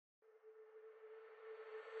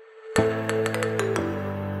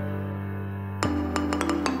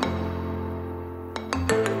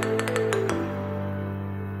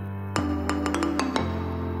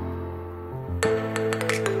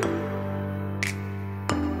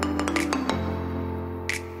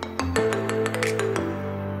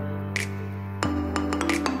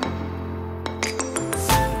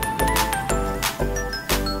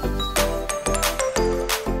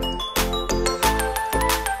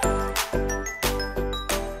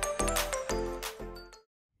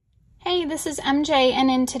this is MJ, and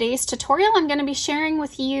in today's tutorial I'm going to be sharing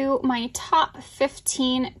with you my top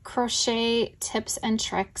 15 crochet tips and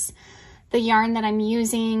tricks. The yarn that I'm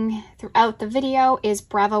using throughout the video is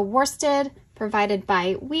Bravo Worsted, provided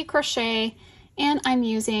by We Crochet, and I'm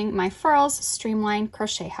using my Furls Streamline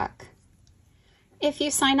Crochet Hook. If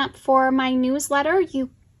you sign up for my newsletter, you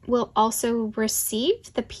will also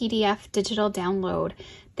receive the PDF digital download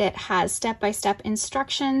that has step-by-step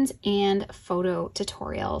instructions and photo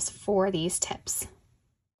tutorials for these tips.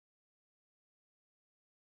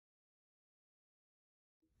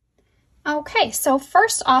 Okay, so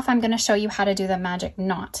first off, I'm going to show you how to do the magic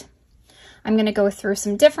knot. I'm going to go through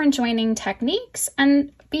some different joining techniques,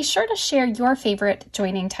 and be sure to share your favorite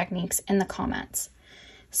joining techniques in the comments.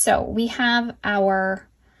 So we have our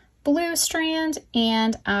blue strand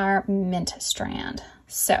and our mint strand.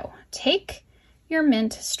 So take your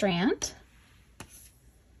mint strand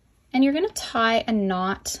and you're going to tie a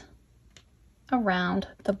knot around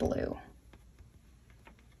the blue.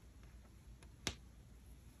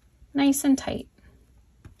 Nice and tight.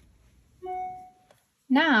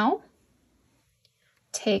 Now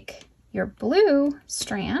take your blue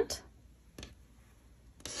strand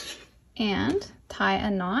and tie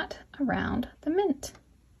a knot around the mint.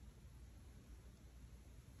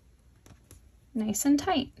 Nice and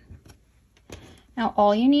tight. Now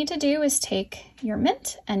all you need to do is take your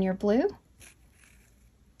mint and your blue,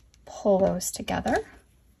 pull those together,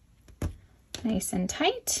 nice and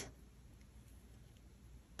tight.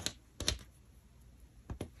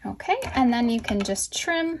 Okay, and then you can just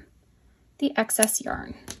trim the excess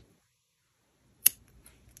yarn.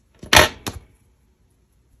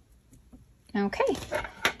 Okay,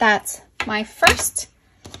 that's my first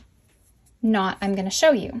knot I'm going to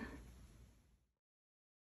show you.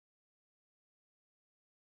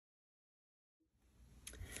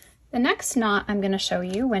 The next knot I'm going to show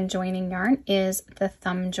you when joining yarn is the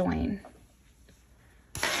thumb join.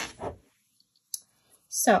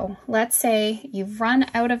 So let's say you've run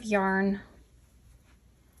out of yarn,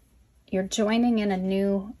 you're joining in a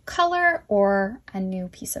new color or a new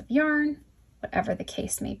piece of yarn, whatever the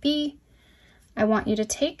case may be. I want you to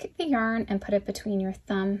take the yarn and put it between your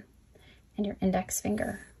thumb and your index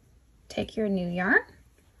finger. Take your new yarn,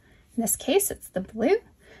 in this case it's the blue.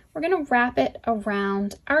 We're going to wrap it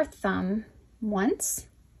around our thumb once,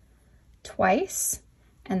 twice,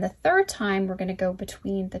 and the third time we're going to go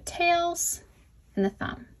between the tails and the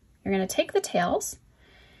thumb. You're going to take the tails,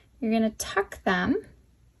 you're going to tuck them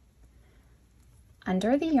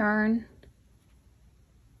under the yarn.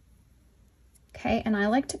 Okay, and I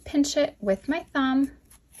like to pinch it with my thumb,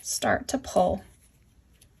 start to pull.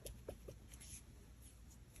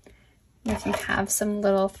 If you have some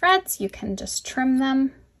little threads, you can just trim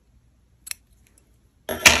them.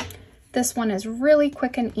 This one is really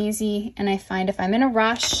quick and easy, and I find if I'm in a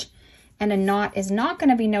rush and a knot is not going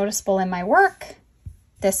to be noticeable in my work,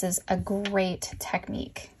 this is a great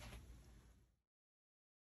technique.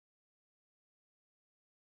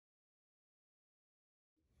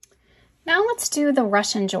 Now let's do the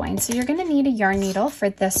Russian join. So you're going to need a yarn needle for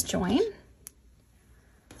this join.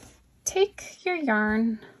 Take your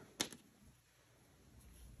yarn,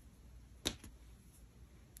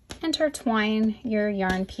 intertwine your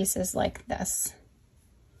yarn pieces like this.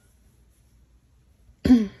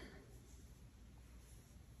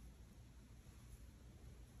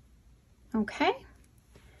 Okay,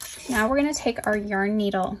 now we're going to take our yarn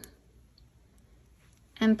needle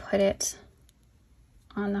and put it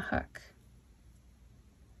on the hook.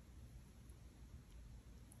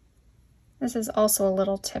 This is also a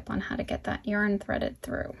little tip on how to get that yarn threaded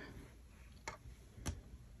through.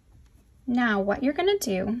 Now what you're going to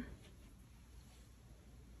do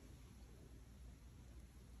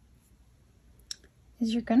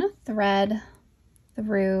is you're going to thread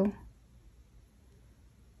through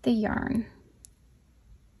the yarn.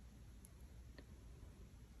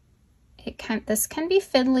 This can be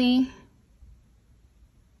fiddly.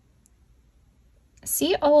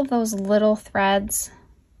 See all of those little threads?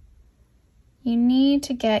 You need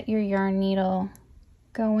to get your yarn needle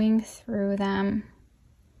going through them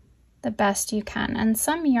the best you can. And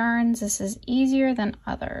some yarns, this is easier than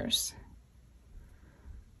others.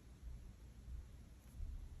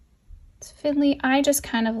 It's fiddly. I just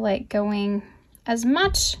kind of like going as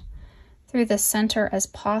much through the center as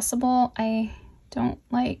possible. I don't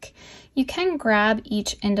like, you can grab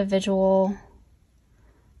each individual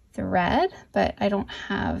thread, but I don't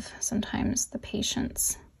have sometimes the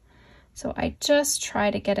patience. So I just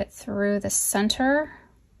try to get it through the center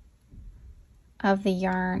of the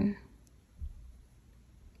yarn.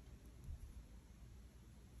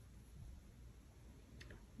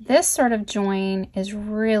 this sort of join is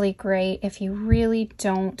really great if you really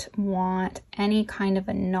don't want any kind of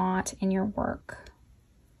a knot in your work.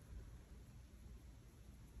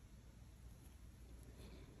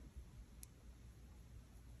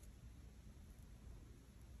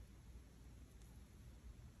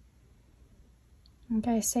 Like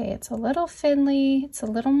I say, it's a little fiddly, it's a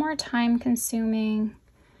little more time consuming,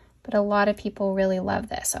 but a lot of people really love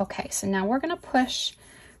this. Okay, so now we're gonna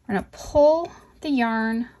pull the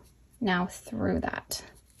yarn now through that.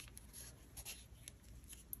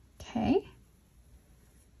 Okay,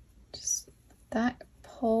 just let that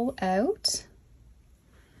pull out.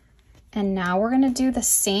 And now we're gonna do the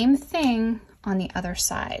same thing on the other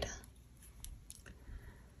side.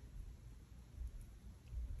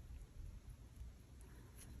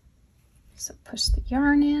 So push the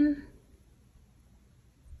yarn in.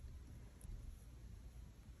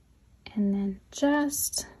 And then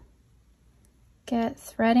just get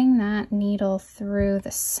threading that needle through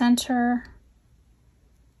the center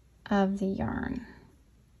of the yarn.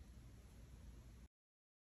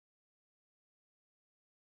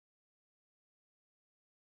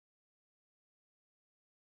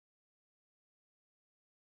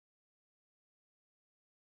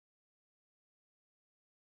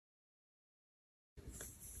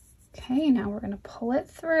 Okay, now we're going to pull it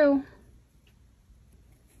through.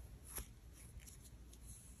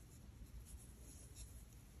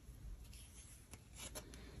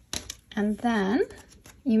 And then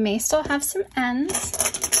you may still have some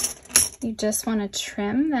ends. You just want to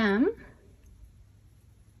trim them.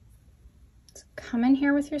 So come in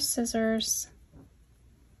here with your scissors.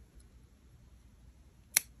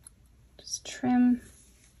 Just trim.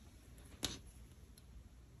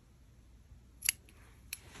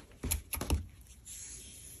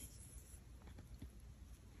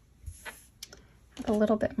 A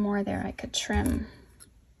little bit more there I could trim.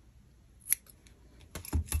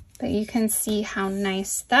 But you can see how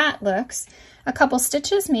nice that looks. A couple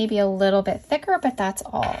stitches, maybe a little bit thicker, but that's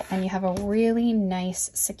all. And you have a really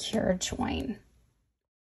nice secure join.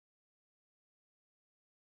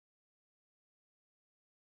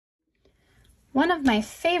 One of my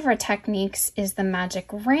favorite techniques is the magic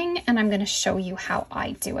ring, and I'm going to show you how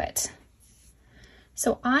I do it.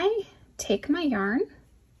 So I take my yarn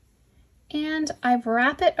and I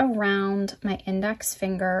wrap it around my index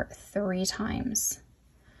finger 3 times.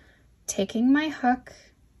 Taking my hook,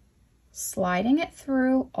 sliding it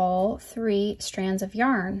through all 3 strands of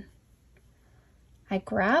yarn. I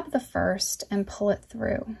grab the first and pull it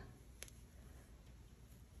through.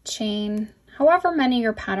 Chain however many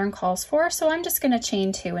your pattern calls for, so I'm just going to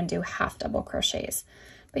chain 2 and do half double crochets,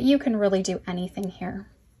 but you can really do anything here.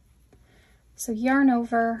 So yarn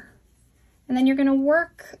over, and then you're going to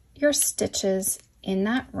work your stitches in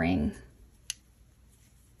that ring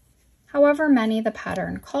however many the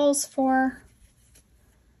pattern calls for.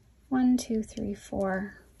 1, 2, 3,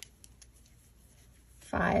 4,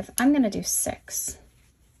 5. I'm going to do 6.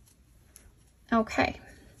 Okay.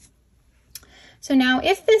 So now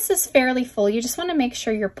if this is fairly full, you just want to make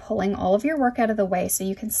sure you're pulling all of your work out of the way so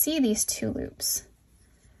you can see these 2 loops.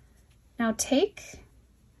 Now take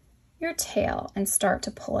your tail and start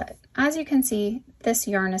to pull it. As you can see, this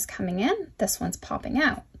yarn is coming in, this one's popping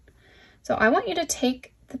out. So I want you to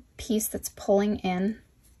take the piece that's pulling in,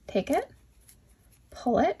 take it,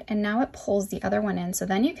 pull it, and now it pulls the other one in. So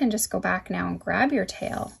then you can just go back now and grab your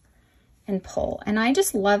tail and pull. And I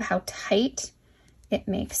just love how tight it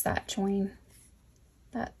makes that join,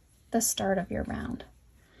 the start of your round.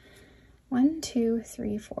 1, 2,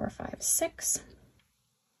 3, 4, 5, 6.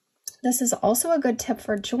 This is also a good tip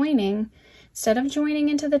for joining. Instead of joining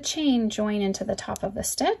into the chain, join into the top of the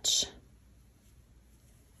stitch.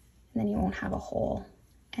 And then you won't have a hole.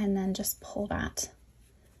 And then just pull that.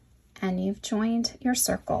 And you've joined your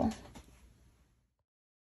circle.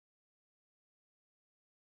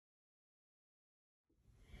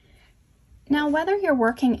 Now, whether you're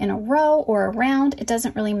working in a row or a round, it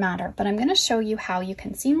doesn't really matter, but I'm going to show you how you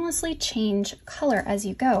can seamlessly change color as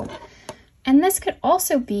you go. And this could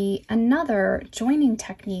also be another joining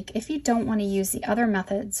technique if you don't want to use the other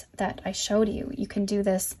methods that I showed you. You can do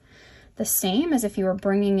this the same as if you were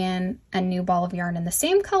bringing in a new ball of yarn in the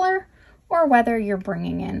same color, or whether you're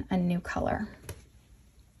bringing in a new color.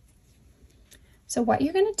 So what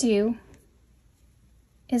you're going to do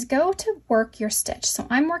is go to work your stitch. So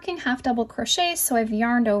I'm working half double crochet, so I've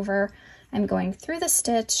yarned over, I'm going through the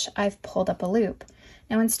stitch, I've pulled up a loop.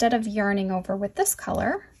 Now instead of yarning over with this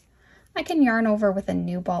color, I can yarn over with a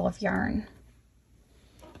new ball of yarn.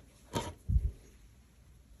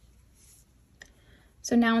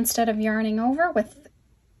 So now instead of yarning over with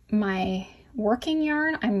my working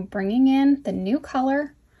yarn, I'm bringing in the new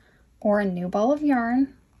color or a new ball of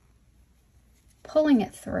yarn, pulling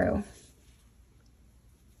it through.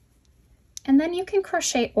 And then you can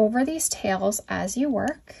crochet over these tails as you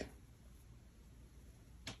work.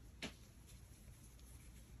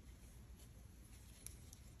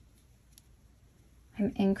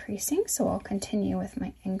 I'm increasing, so I'll continue with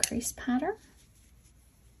my increase pattern.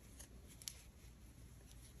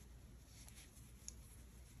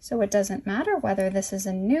 So it doesn't matter whether this is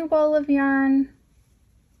a new ball of yarn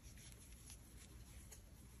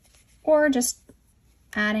or just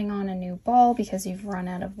adding on a new ball because you've run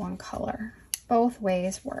out of one color. Both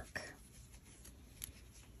ways work.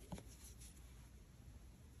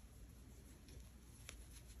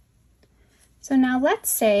 So now let's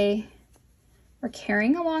say we're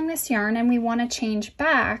carrying along this yarn and we want to change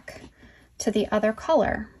back to the other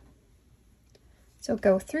color. So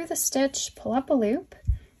go through the stitch, pull up a loop.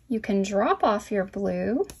 You can drop off your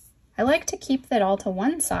blue. I like to keep that all to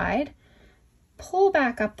one side. Pull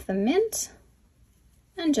back up the mint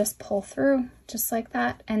and just pull through just like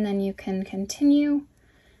that. And then you can continue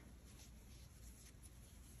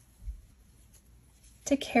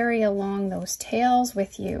to carry along those tails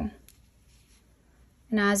with you.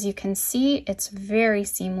 And as you can see, it's very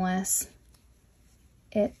seamless.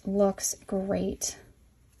 It looks great.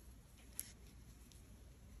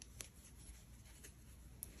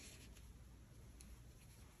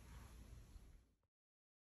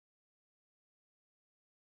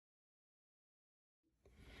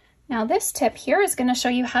 Now this tip here is going to show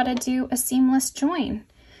you how to do a seamless join.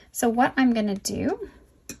 So what I'm going to do,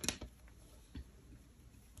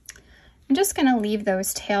 I'm just going to leave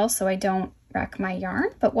those tails so I don't wreck my yarn.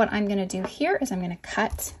 But what I'm going to do here is I'm going to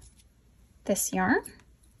cut this yarn.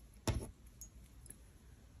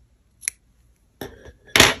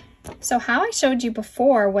 So how I showed you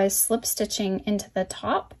before was slip stitching into the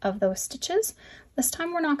top of those stitches. This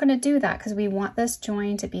time we're not going to do that because we want this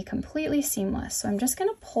join to be completely seamless. So I'm just going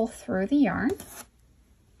to pull through the yarn.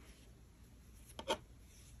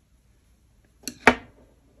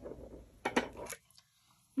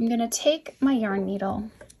 I'm going to take my yarn needle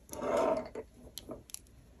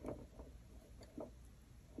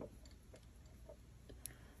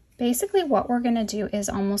basically what we're going to do is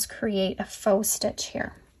almost create a faux stitch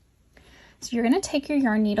here. So you're going to take your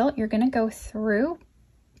yarn needle, you're going to go through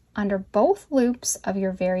under both loops of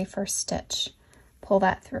your very first stitch. Pull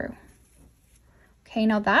that through. Okay,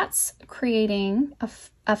 now that's creating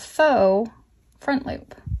a faux front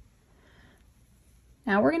loop.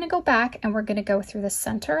 Now we're going to go back and we're going to go through the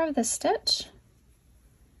center of the stitch,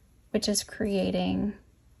 which is creating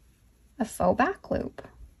a faux back loop.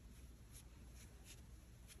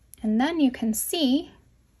 And then you can see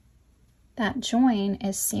that join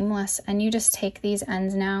is seamless, and you just take these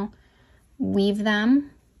ends now, weave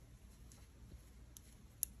them.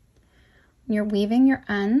 When you're weaving your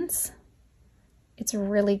ends, it's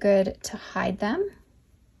really good to hide them.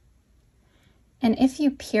 And if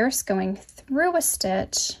you pierce going through a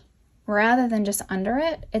stitch rather than just under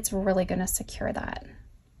it, it's really going to secure that.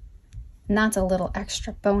 And that's a little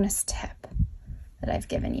extra bonus tip that I've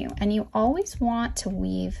given you. And you always want to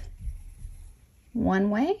weave one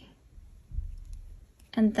way,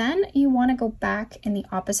 and then you want to go back in the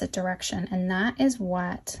opposite direction, and that is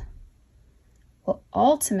what will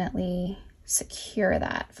ultimately secure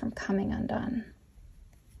that from coming undone.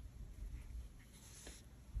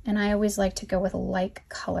 And I always like to go with like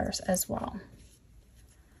colors as well.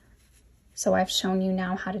 So I've shown you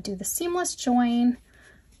now how to do the seamless join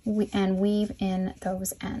and weave in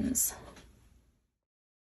those ends.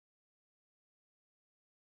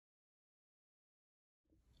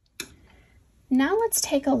 Now let's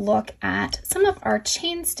take a look at some of our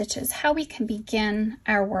chain stitches, how we can begin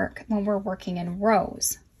our work when we're working in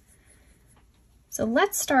rows. So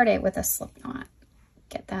let's start it with a slip knot.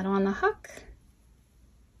 Get that on the hook.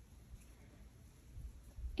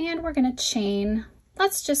 And we're going to chain,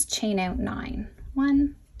 let's just chain out 9.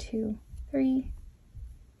 1, 2, 3.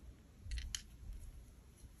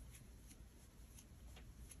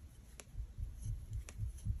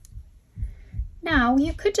 Now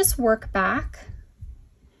you could just work back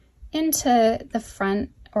into the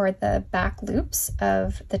front or the back loops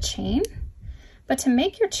of the chain, but to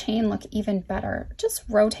make your chain look even better, just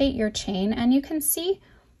rotate your chain and you can see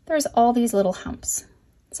there's all these little humps.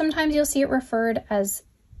 Sometimes you'll see it referred as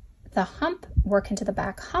the hump, work into the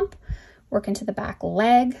back hump, work into the back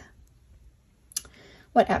leg,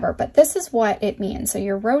 whatever, but this is what it means. So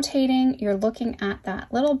you're rotating, you're looking at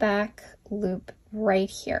that little back loop right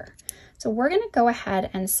here. So we're going to go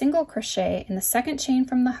ahead and single crochet in the second chain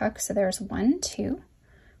from the hook. So there's 1, 2.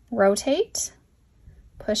 rotate,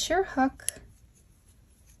 push your hook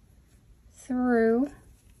through,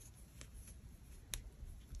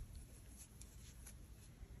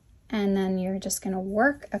 and then you're just going to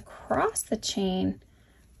work across the chain,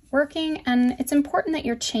 working, and it's important that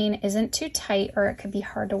your chain isn't too tight or it could be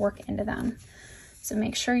hard to work into them. So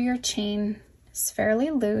make sure your chain is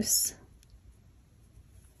fairly loose.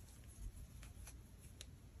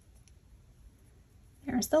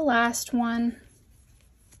 There's the last one.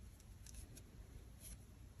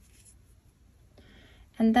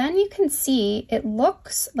 And then you can see it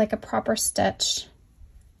looks like a proper stitch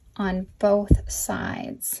on both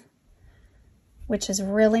sides, which is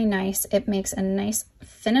really nice. It makes a nice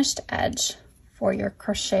finished edge for your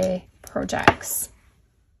crochet projects.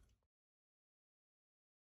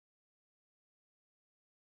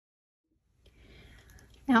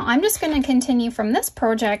 Now I'm just going to continue from this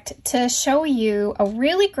project to show you a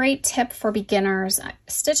really great tip for beginners.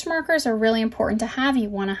 Stitch markers are really important to have. You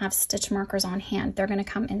want to have stitch markers on hand. They're going to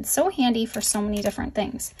come in so handy for so many different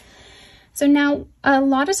things. So now a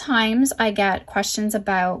lot of times I get questions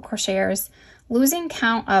about crocheters losing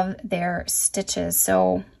count of their stitches.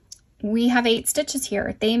 So we have 8 stitches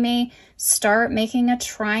here. They may start making a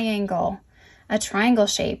triangle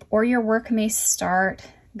shape, or your work may start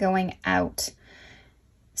going out.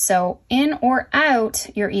 So in or out,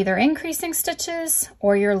 you're either increasing stitches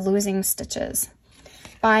or you're losing stitches.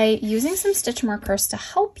 By using some stitch markers to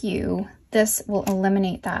help you, this will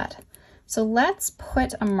eliminate that. So let's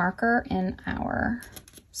put a marker in our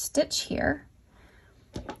stitch here.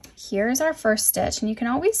 Here's our first stitch, and you can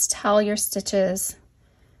always tell your stitches,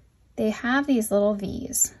 they have these little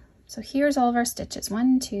V's. So here's all of our stitches,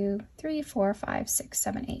 1, 2, 3, 4, 5, 6,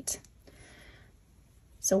 7, 8.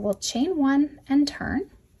 So we'll chain 1 and turn.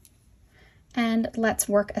 And let's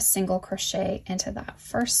work a single crochet into that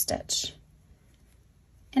first stitch,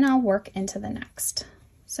 and I'll work into the next.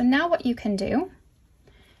 So now what you can do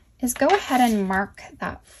is go ahead and mark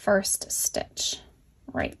that first stitch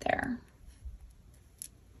right there.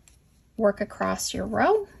 Work across your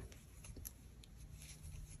row.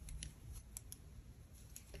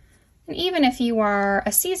 And even if you are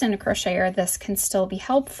a seasoned crocheter, this can still be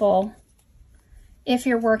helpful if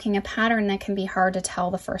you're working a pattern that can be hard to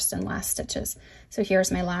tell the first and last stitches. So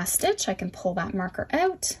here's my last stitch. I can pull that marker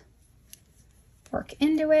out, work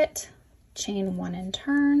into it, chain 1 and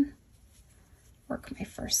turn, work my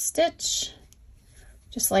first stitch.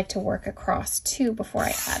 Just like to work across 2 before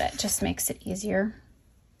I add it, just makes it easier.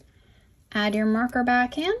 Add your marker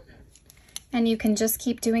back in, and you can just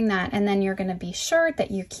keep doing that, and then you're going to be sure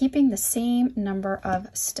that you're keeping the same number of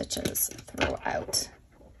stitches throughout.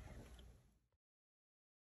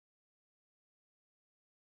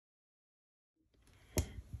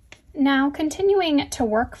 Now, continuing to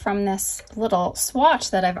work from this little swatch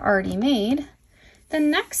that I've already made, the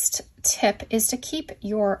next tip is to keep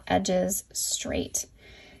your edges straight.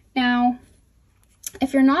 Now,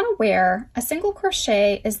 if you're not aware, a single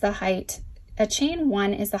crochet is the height, a chain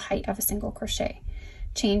 1 is the height of a single crochet.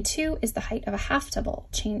 Chain 2 is the height of a half double.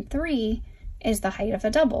 Chain 3 is the height of a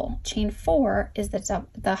double. Chain 4 is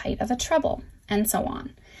the height of a treble, and so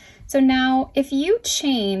on. So now, if you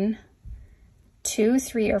chain 2,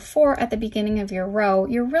 3, or 4 at the beginning of your row,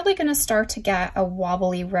 you're really going to start to get a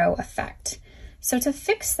wobbly row effect. So to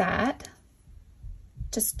fix that,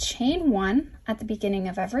 just chain 1 at the beginning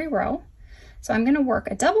of every row. So I'm going to work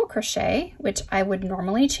a double crochet, which I would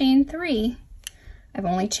normally chain 3. I've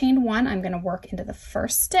only chained 1. I'm going to work into the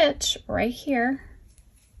first stitch right here,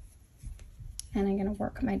 and I'm going to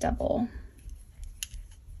work my double.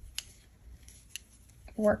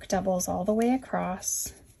 Work doubles all the way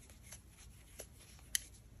across.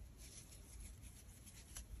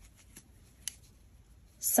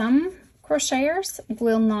 Some crocheters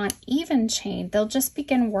will not even chain. They'll just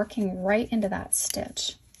begin working right into that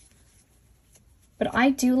stitch. But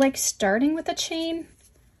I do like starting with a chain,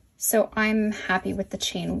 so I'm happy with the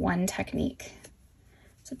chain 1 technique.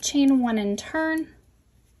 So chain 1 and turn,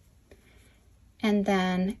 and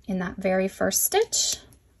then in that very first stitch,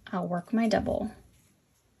 I'll work my double.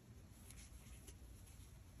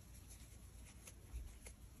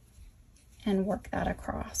 And work that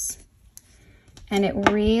across. And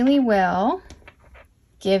it really will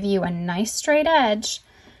give you a nice straight edge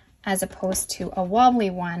as opposed to a wobbly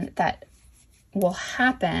one that will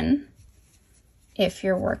happen if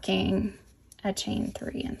you're working a chain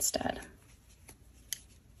 3 instead.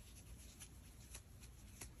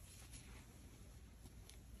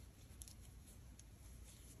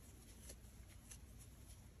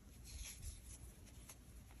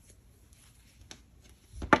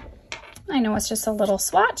 I know it's just a little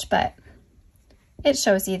swatch, but it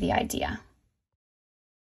shows you the idea.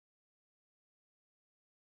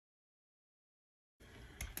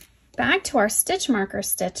 Back to our stitch marker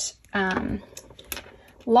stitch.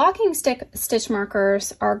 Locking stitch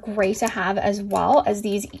markers are great to have, as well as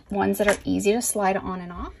these ones that are easy to slide on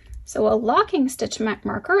and off. So a locking stitch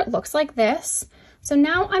marker looks like this. So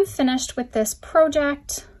now I'm finished with this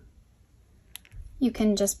project. You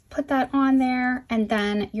can just put that on there, and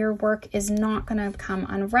then your work is not going to come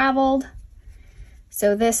unraveled.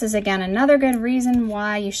 So this is, again, another good reason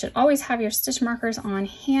why you should always have your stitch markers on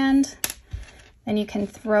hand. Then you can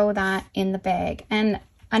throw that in the bag. And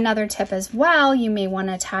another tip as well, you may want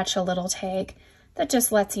to attach a little tag that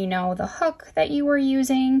just lets you know the hook that you were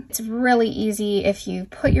using. It's really easy if you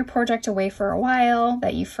put your project away for a while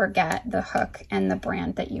that you forget the hook and the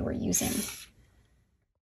brand that you were using.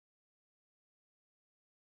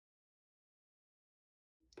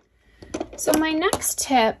 So my next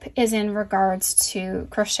tip is in regards to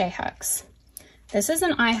crochet hooks. This is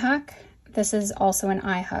an eye hook. This is also an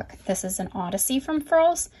eye hook. This is an Odyssey from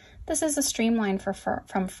Furls. This is a Streamline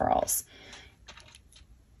from Furls.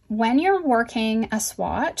 When you're working a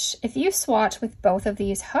swatch, if you swatch with both of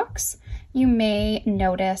these hooks, you may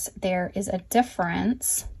notice there is a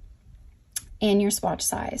difference in your swatch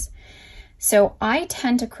size. So I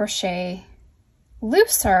tend to crochet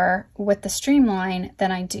looser with the Streamline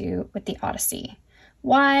than I do with the Odyssey.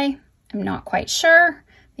 Why? I'm not quite sure.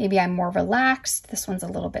 Maybe I'm more relaxed. This one's a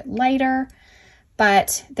little bit lighter,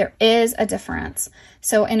 but there is a difference.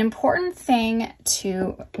 So an important thing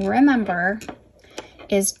to remember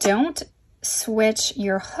is don't switch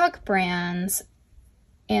your hook brands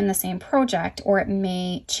in the same project, or it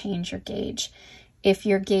may change your gauge. If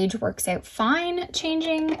your gauge works out fine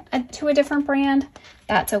changing to a different brand,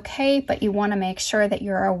 that's okay, but you want to make sure that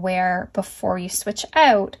you're aware before you switch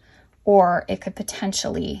out, or it could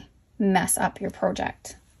potentially mess up your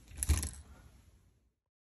project.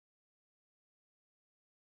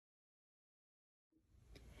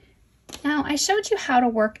 Now, I showed you how to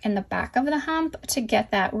work in the back of the hump to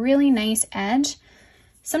get that really nice edge.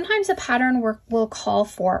 Sometimes a pattern will call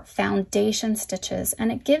for foundation stitches,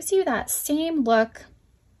 and it gives you that same look,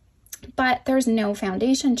 but there's no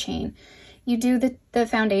foundation chain. You do the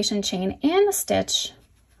foundation chain and the stitch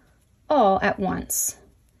all at once.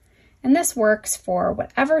 And this works for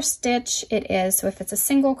whatever stitch it is. So if it's a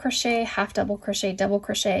single crochet, half double crochet, double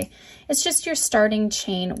crochet, it's just your starting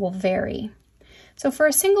chain will vary. So for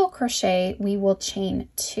a single crochet, we will chain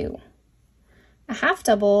 2. A half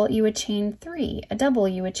double, you would chain 3. A double,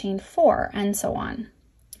 you would chain 4, and so on.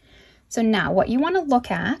 So now what you want to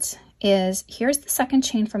look at is, here's the second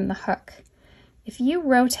chain from the hook. If you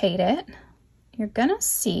rotate it, you're gonna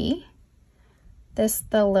see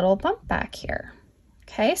the little bump back here.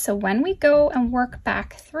 Okay, so when we go and work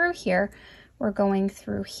back through here, we're going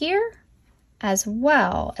through here as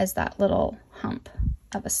well as that little hump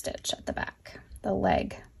of a stitch at the back, the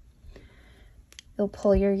leg. You'll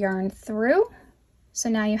pull your yarn through. So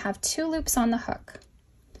now you have 2 loops on the hook.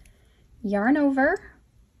 Yarn over,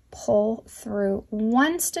 pull through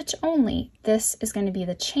 1 stitch only. This is going to be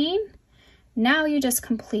the chain. Now you just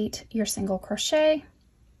complete your single crochet.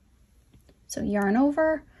 So yarn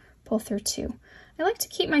over, pull through 2. I like to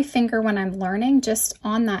keep my finger when I'm learning just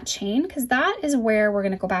on that chain, because that is where we're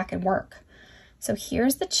going to go back and work. So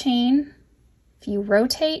here's the chain. If you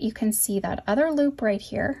rotate, you can see that other loop right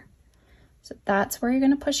here. So that's where you're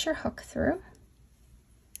going to push your hook through.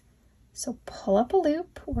 So pull up a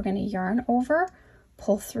loop, we're going to yarn over,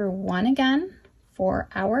 pull through 1 again for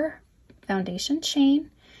our foundation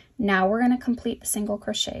chain. Now we're going to complete the single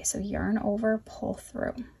crochet. So yarn over, pull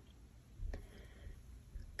through.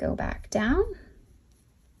 Go back down,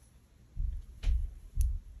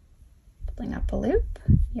 pulling up a loop,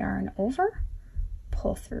 yarn over,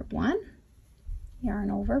 pull through 1,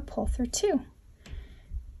 yarn over, pull through 2.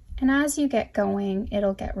 And as you get going,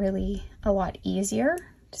 it'll get really a lot easier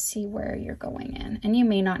to see where you're going in. And you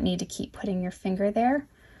may not need to keep putting your finger there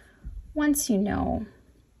once you know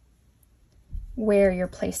where you're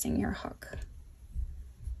placing your hook.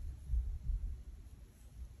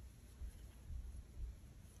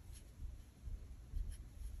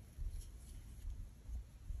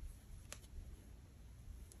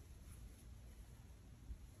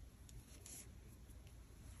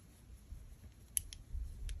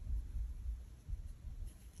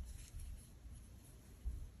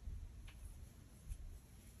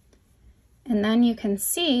 And then you can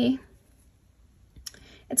see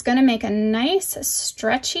it's going to make a nice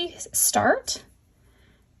stretchy start.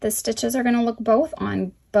 The stitches are going to look both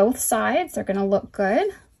on both sides. They're going to look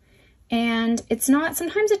good. And it's not,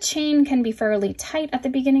 sometimes a chain can be fairly tight at the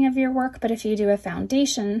beginning of your work, but if you do a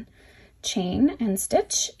foundation chain and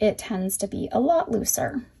stitch, it tends to be a lot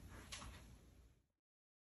looser.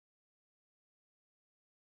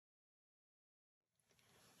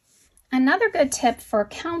 Another good tip for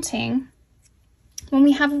counting, when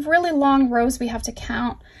we have really long rows we have to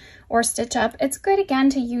count or stitch up, it's good again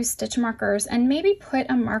to use stitch markers and maybe put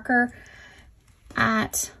a marker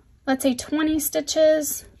at, let's say 20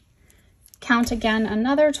 stitches, count again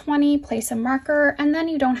another 20, place a marker, and then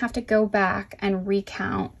you don't have to go back and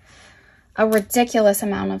recount a ridiculous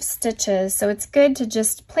amount of stitches. So it's good to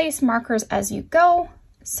just place markers as you go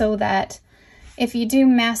so that if you do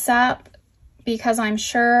mess up, because I'm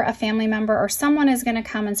sure a family member or someone is going to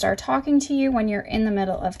come and start talking to you when you're in the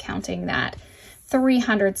middle of counting that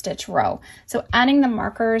 300 stitch row. So adding the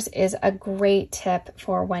markers is a great tip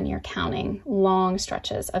for when you're counting long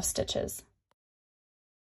stretches of stitches.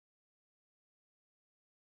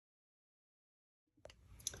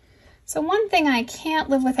 So one thing I can't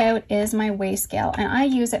live without is my weigh scale, and I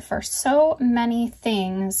use it for so many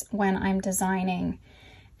things when I'm designing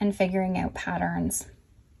and figuring out patterns.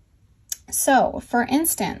 So for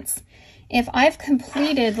instance, if I've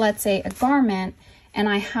completed, let's say, a garment and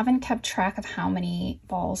I haven't kept track of how many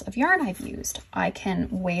balls of yarn I've used, I can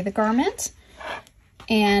weigh the garment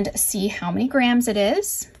and see how many grams it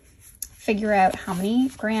is, figure out how many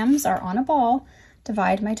grams are on a ball,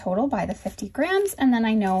 divide my total by the 50 grams, and then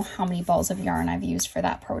I know how many balls of yarn I've used for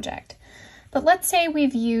that project. But let's say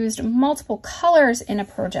we've used multiple colors in a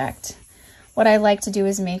project. What I like to do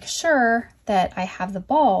is make sure that I have the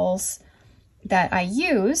balls that I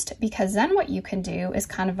used, because then what you can do is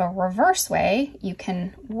kind of a reverse way. You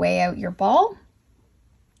can weigh out your ball,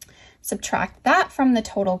 subtract that from the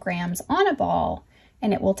total grams on a ball,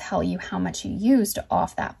 and it will tell you how much you used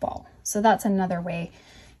off that ball. So that's another way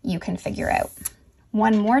you can figure out.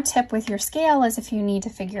 One more tip with your scale is if you need to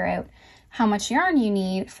figure out how much yarn you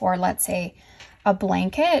need for, let's say, a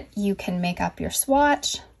blanket, you can make up your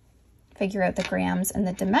swatch, figure out the grams and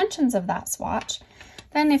the dimensions of that swatch.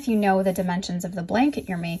 Then if you know the dimensions of the blanket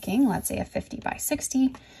you're making, let's say a 50 by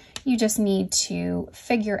 60, you just need to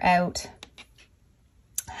figure out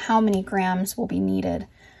how many grams will be needed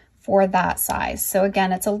for that size. So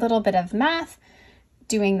again, it's a little bit of math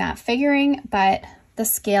doing that figuring, but the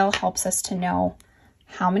scale helps us to know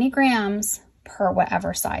how many grams per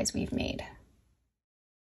whatever size we've made.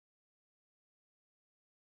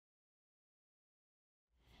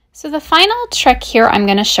 So the final trick here I'm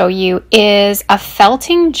going to show you is a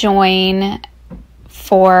felting join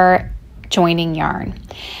for joining yarn.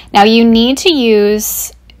 Now you need to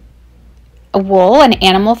use a wool and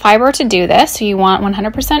animal fiber to do this. So you want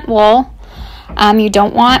 100% wool. You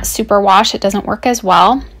don't want superwash, it doesn't work as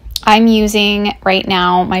well. I'm using right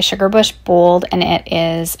now my Sugar Bush Bold, and it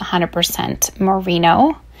is 100%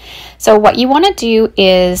 merino. So what you want to do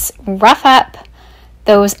is rough up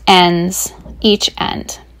those ends, each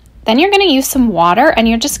end. Then you're going to use some water and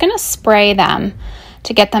you're just going to spray them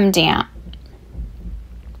to get them damp.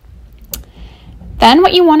 Then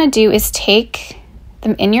what you want to do is take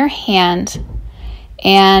them in your hand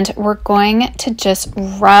and we're going to just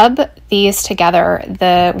rub these together.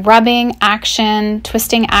 The rubbing action,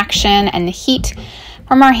 twisting action, and the heat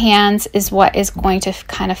from our hands is what is going to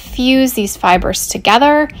kind of fuse these fibers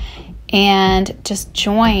together and just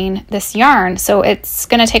join this yarn. So it's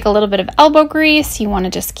going to take a little bit of elbow grease. You want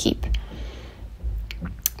to just keep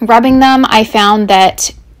rubbing them. I found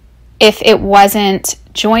that if it wasn't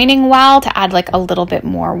joining well, to add like a little bit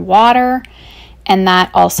more water, and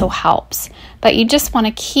that also helps. But you just want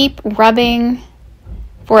to keep rubbing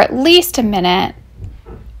for at least a minute,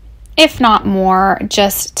 if not more,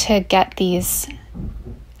 just to get these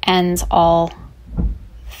ends all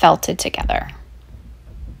felted together.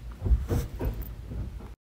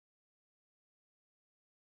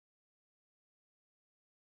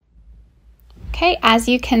 Okay, as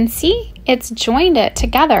you can see, it's joined it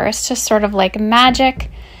together. It's just sort of like magic.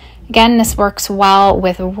 Again, this works well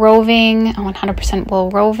with roving, 100% wool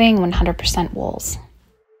roving, 100% wools.